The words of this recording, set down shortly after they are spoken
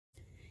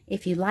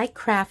If you like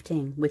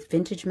crafting with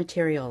vintage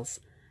materials,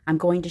 I'm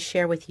going to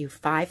share with you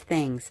 5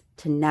 things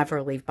to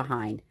never leave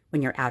behind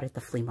when you're out at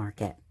the flea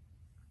market.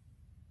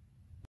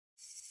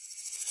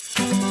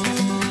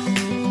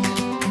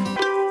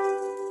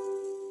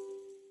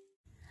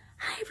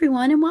 Hi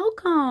everyone and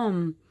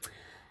welcome.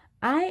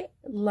 I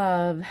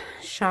love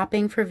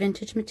shopping for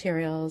vintage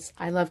materials.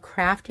 I love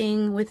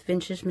crafting with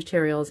vintage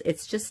materials.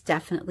 It's just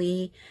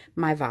definitely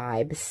my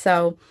vibe.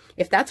 So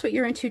if that's what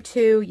you're into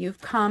too, you've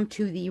come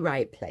to the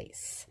right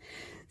place.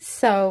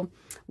 So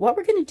what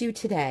we're going to do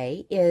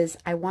today is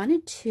I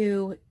wanted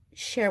to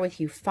share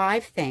with you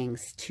 5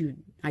 things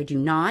I do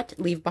not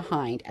leave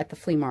behind at the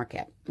flea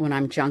market when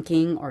I'm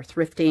junking or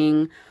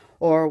thrifting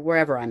or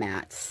wherever I'm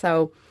at.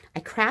 So I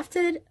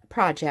crafted a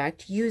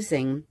project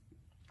using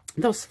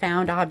those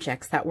found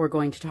objects that we're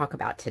going to talk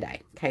about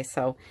today. Okay,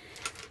 so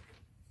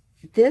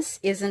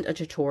this isn't a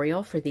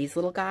tutorial for these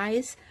little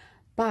guys,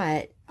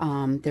 but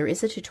there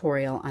is a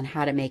tutorial on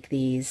how to make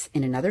these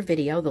in another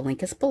video. The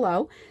link is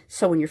below.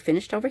 So when you're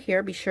finished over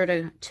here, be sure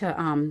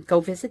to go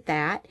visit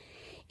that.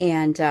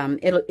 And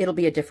it'll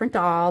be a different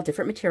doll,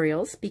 different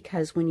materials,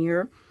 because when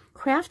you're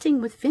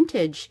crafting with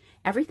vintage,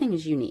 everything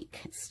is unique.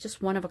 It's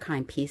just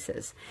one-of-a-kind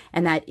pieces,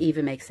 and that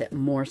even makes it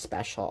more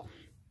special.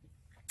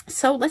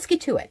 So let's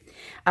get to it.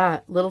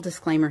 Little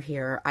disclaimer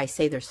here. I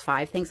say there's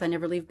 5 things I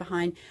never leave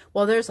behind.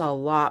 Well, there's a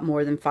lot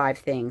more than 5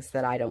 things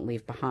that I don't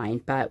leave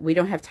behind, but we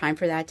don't have time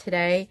for that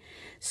today.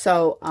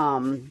 So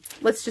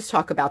let's just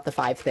talk about the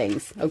 5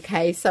 things.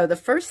 Okay, so the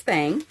first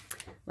thing,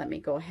 let me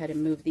go ahead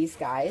and move these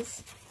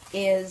guys,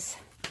 is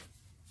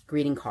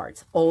greeting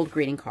cards, old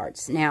greeting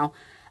cards. Now,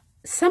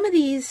 some of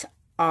these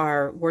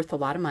are worth a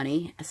lot of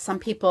money. Some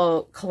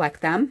people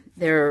collect them.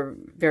 They're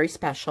very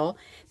special.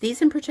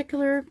 These in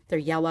particular, they're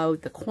yellow.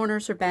 The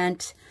corners are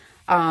bent.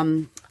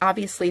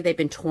 Obviously, they've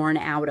been torn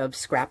out of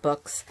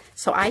scrapbooks.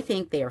 So I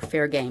think they are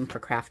fair game for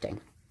crafting.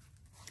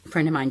 A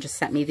friend of mine just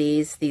sent me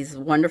these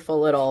wonderful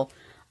little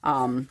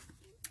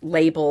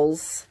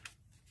labels,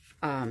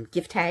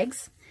 gift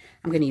tags.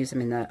 I'm going to use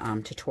them in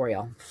the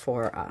tutorial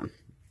for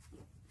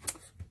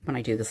when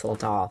I do this little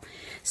doll.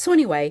 So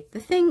anyway, the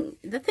thing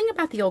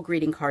about the old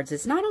greeting cards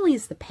is not only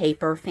is the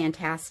paper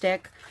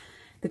fantastic,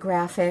 the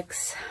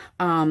graphics,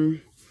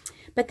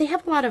 but they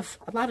have a lot of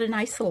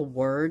nice little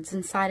words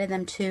inside of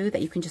them too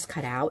that you can just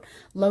cut out.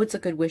 Loads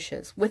of good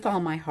wishes, with all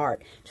my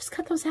heart. Just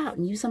cut those out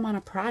and use them on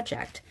a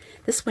project.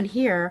 This one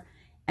here,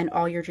 and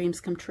all your dreams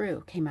come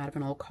true, came out of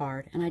an old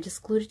card, and I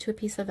just glued it to a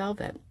piece of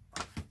velvet.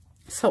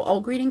 So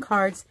old greeting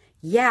cards,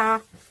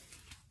 yeah,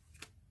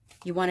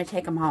 you want to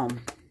take them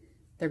home.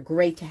 They're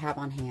great to have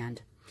on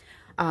hand.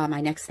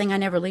 My next thing I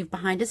never leave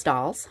behind is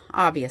dolls,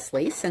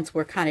 obviously, since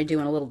we're kind of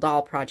doing a little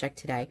doll project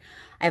today.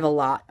 I have a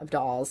lot of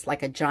dolls,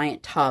 like a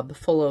giant tub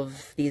full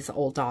of these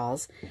old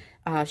dolls.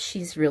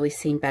 She's really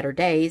seen better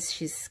days.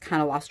 She's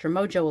kind of lost her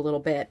mojo a little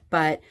bit,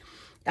 but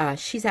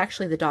she's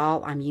actually the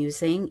doll I'm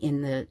using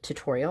in the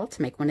tutorial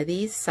to make one of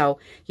these. So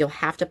you'll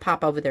have to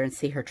pop over there and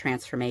see her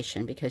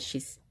transformation because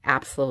she's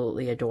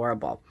absolutely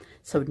adorable.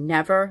 So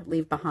never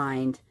leave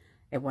behind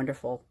a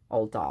wonderful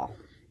old doll.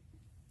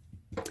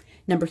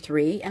 Number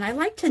 3, and I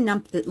like to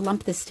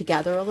lump this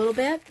together a little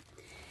bit.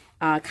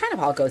 Kind of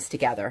all goes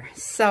together.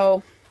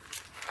 So,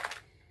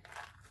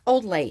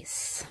 old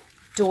lace,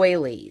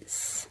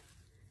 doilies,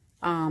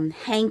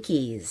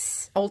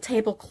 hankies, old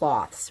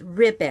tablecloths,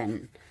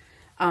 ribbon.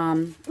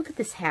 Look at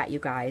this hat, you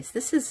guys.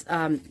 This is,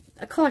 a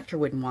collector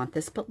wouldn't want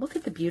this, but look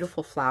at the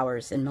beautiful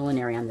flowers and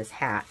millinery on this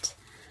hat.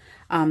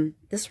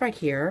 This right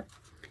here,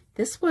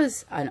 this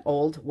was an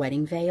old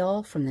wedding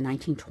veil from the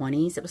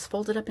 1920s. It was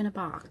folded up in a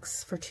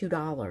box for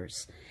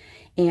 $2.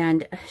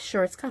 And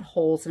sure, it's got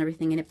holes and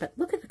everything in it, but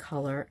look at the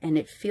color, and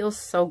it feels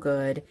so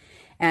good.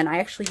 And I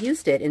actually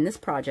used it in this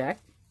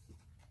project.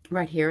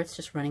 Right here, it's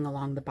just running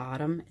along the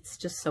bottom. It's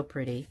just so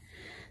pretty.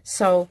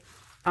 So,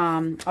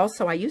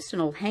 also, I used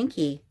an old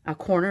hanky, a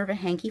corner of a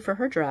hanky for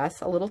her dress,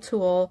 a little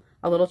tulle,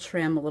 a little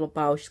trim, a little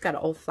bow. She's got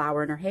an old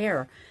flower in her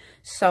hair.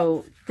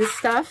 So, this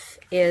stuff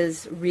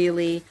is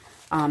really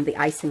the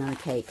icing on the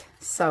cake.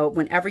 So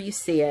whenever you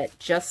see it,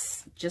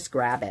 just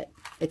grab it.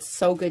 It's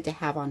so good to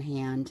have on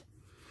hand.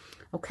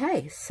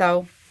 Okay,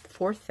 so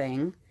 4th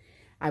thing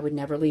I would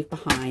never leave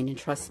behind, and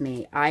trust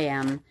me, I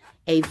am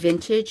a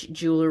vintage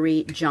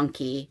jewelry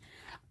junkie.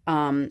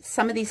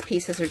 Some of these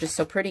pieces are just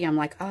so pretty. I'm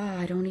like,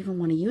 I don't even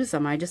want to use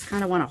them. I just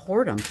kind of want to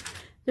hoard them.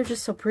 They're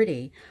just so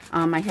pretty.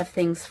 I have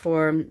things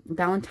for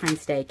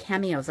Valentine's Day,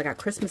 cameos. I got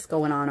Christmas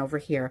going on over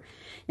here.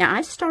 Now,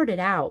 I started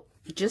out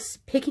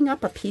just picking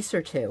up a piece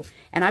or 2,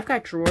 and I've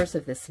got drawers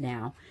of this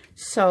now.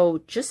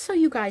 So just so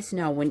you guys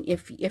know,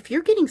 if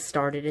you're getting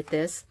started at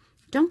this,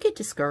 don't get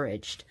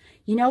discouraged.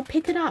 You know,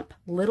 pick it up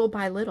little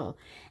by little.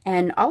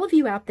 And all of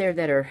you out there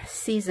that are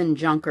seasoned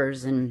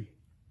junkers and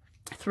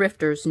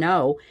thrifters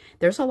know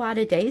there's a lot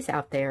of days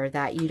out there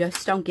that you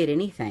just don't get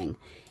anything.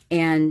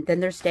 And then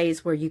there's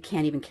days where you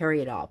can't even carry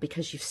it all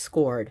because you've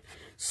scored.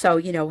 So,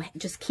 you know,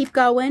 just keep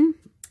going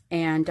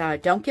and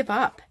don't give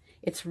up.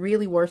 It's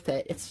really worth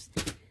it.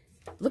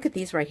 Look at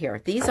these right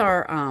here. These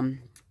are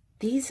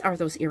these are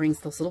those earrings,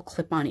 those little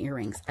clip-on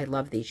earrings. I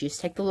love these. You just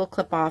take the little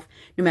clip off.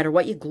 No matter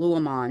what you glue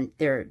them on,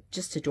 they're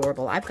just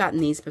adorable. I've gotten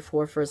these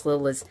before for as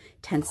little as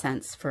 10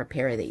 cents for a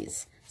pair of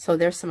these. So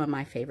they're some of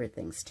my favorite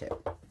things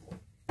too.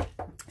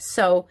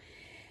 So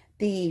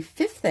the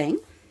fifth thing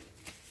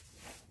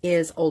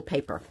is old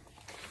paper.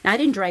 Now, I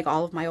didn't drag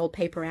all of my old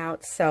paper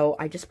out, so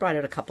I just brought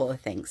out a couple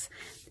of things.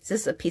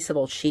 This is a piece of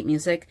old sheet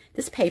music.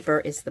 This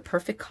paper is the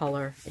perfect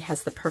color. It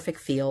has the perfect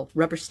feel.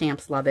 Rubber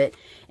stamps love it.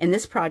 In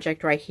this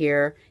project right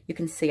here, you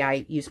can see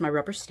I used my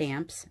rubber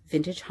stamps,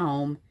 Vintage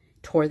Home,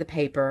 tore the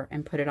paper,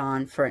 and put it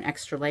on for an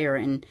extra layer,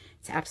 and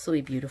it's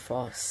absolutely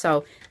beautiful.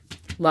 So,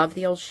 love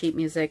the old sheet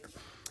music.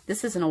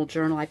 This is an old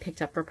journal I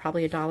picked up for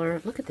probably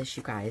 $1. Look at this,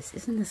 you guys.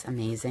 Isn't this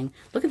amazing?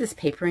 Look at this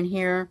paper in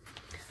here.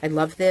 I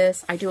love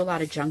this. I do a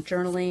lot of junk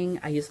journaling.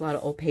 I use a lot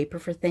of old paper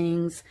for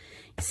things.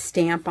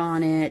 Stamp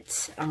on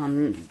it,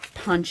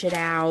 punch it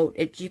out.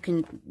 You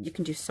can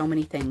do so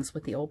many things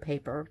with the old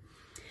paper.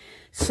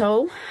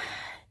 So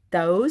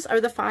those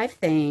are the 5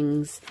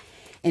 things.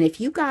 And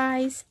if you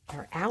guys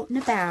are out and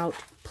about,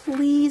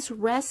 please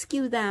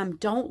rescue them.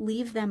 Don't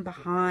leave them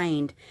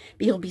behind.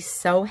 You'll be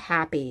so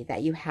happy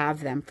that you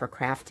have them for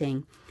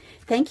crafting.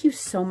 Thank you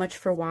so much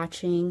for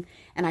watching,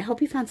 and I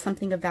hope you found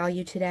something of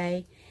value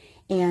today.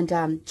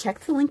 And check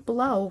the link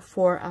below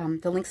for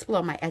the links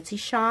below my Etsy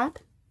shop,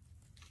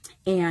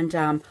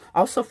 and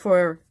also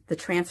for the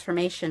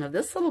transformation of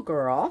this little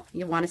girl.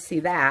 You want to see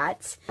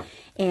that.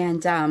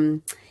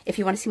 And if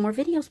you want to see more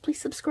videos, please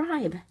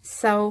subscribe.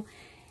 So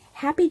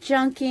happy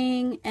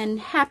junking and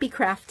happy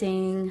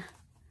crafting.